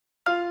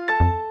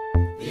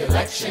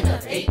election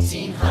of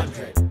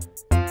 1800.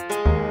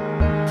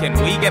 Can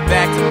we get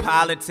back to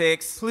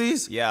politics?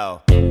 Please?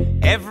 Yo,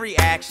 every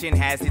action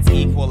has its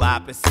equal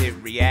opposite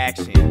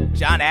reaction.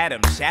 John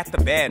Adams shat the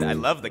bed. I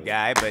love the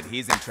guy, but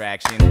he's in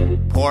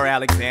traction. Poor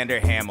Alexander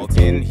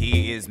Hamilton,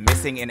 he is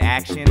missing in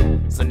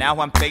action. So now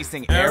I'm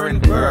facing Aaron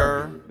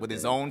Burr with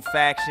his own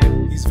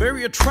faction. He's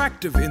very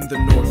attractive in the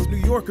North. New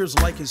Yorkers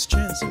like his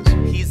chances.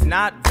 He's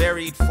not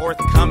very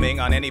forthcoming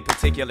on any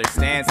particular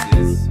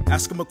stances.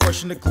 Ask him a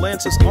question that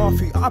glances off,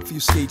 he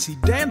obfuscates, he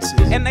dances.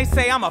 And they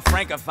say I'm a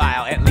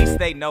Francophile, at least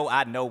they know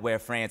I know where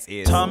France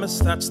is. Thomas,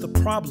 that's the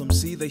problem,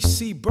 see? They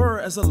see Burr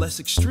as a less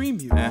extreme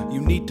you. You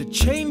need to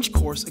change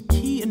course, a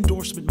key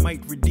endorsement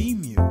might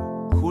redeem you.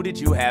 Who did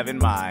you have in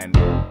mind?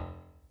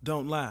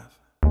 Don't laugh.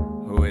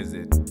 Who is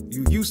it?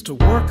 You used to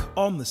work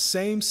on the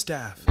same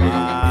staff. It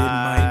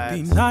might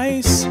be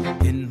nice,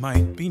 it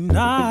might be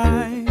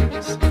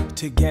nice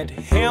to get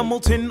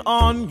Hamilton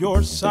on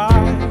your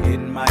side. It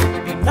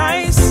might be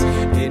nice,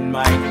 it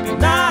might be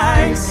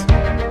nice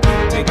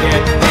to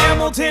get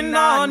Hamilton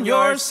on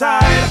your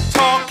side.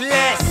 Talk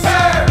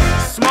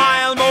less,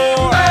 smile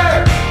more.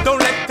 Don't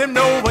let them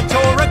know what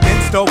you're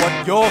against or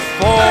what you're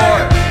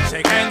for.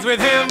 Shake hands with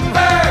him,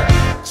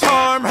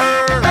 charm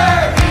her.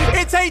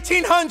 It's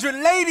 1800,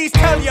 ladies,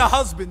 tell your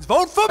husbands,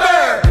 vote for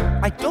Burr.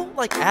 I don't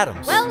like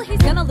Adams. Well, he's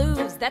gonna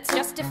lose, that's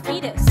just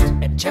defeatist.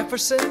 And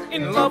Jefferson?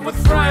 In love with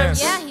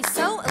France. Yeah, he's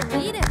so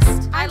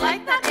elitist. I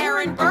like that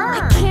Aaron Burr.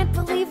 I can't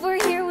believe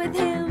we're here with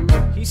him.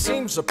 He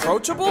seems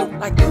approachable,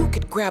 like who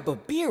could grab a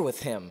beer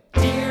with him?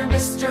 Dear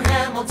Mr.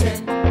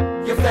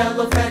 Hamilton, your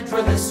fellow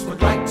Federalists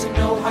would like to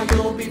know how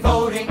you'll be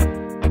voting.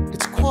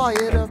 It's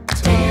quiet up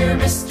top. Dear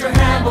Mr.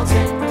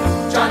 Hamilton,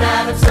 John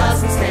Adams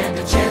doesn't stand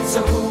a chance,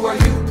 so who are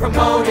you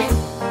promoting?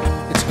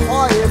 It's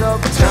quiet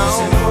up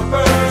Jefferson town. or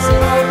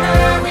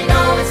Burr, we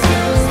know it's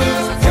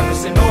lose-lose.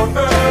 Jefferson or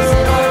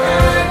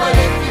Burr, but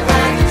if you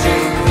had to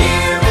choose,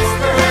 dear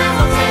Mr.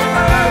 Hamilton,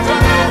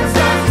 John Adams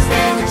doesn't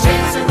stand a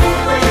chance, so who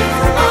are you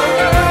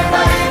promoting?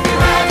 But if you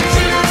had to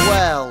choose,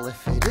 Well,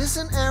 if it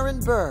isn't Aaron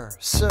Burr,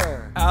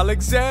 sir,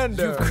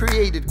 Alexander. you've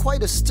created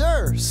quite a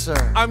stir,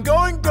 sir. I'm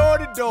going door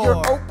to door.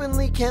 You're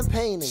openly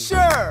campaigning.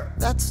 Sure.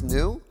 That's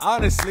new.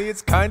 Honestly,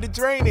 it's kind of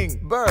draining.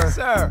 Burr,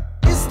 Sir.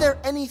 is there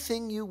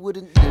anything you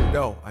wouldn't do?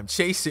 No, I'm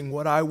chasing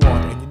what I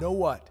want, and you know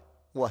what?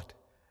 What?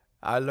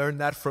 I learned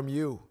that from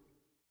you.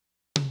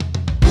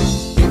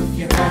 if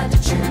you had to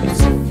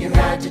choose, if you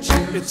had to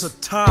choose, It's a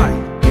tie.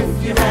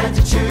 if you had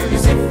to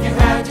choose, if you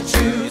had to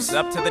choose, It's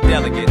up to the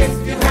delegates.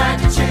 if you had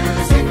to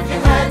choose, if you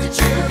had to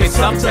choose, It's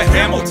up to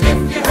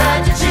Hamilton. if you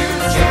had to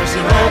choose,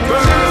 Jefferson or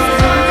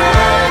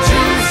Burr,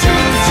 choose.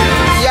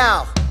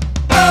 Yeah.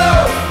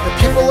 The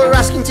people are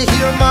asking to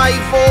hear my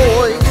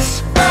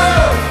voice.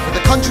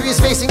 The country is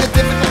facing a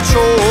difficult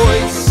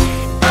choice.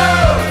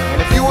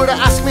 And if you were to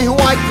ask me who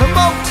I'd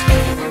promote,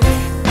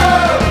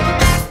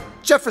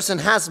 Jefferson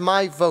has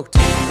my vote.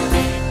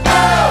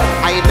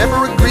 I had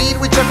never agreed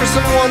with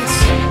Jefferson once.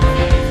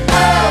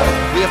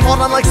 We have fought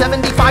on like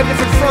 75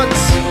 different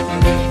fronts.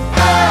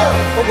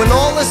 But when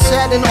all is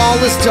said and all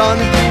is done,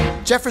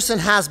 Jefferson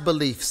has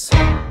beliefs,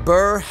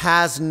 Burr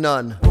has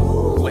none.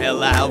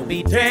 Well, I'll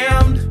be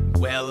damned.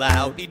 Well,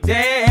 I'll be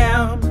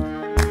damned.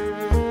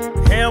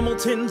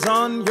 Hamilton's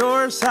on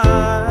your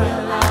side.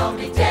 I'll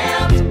be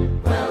damned.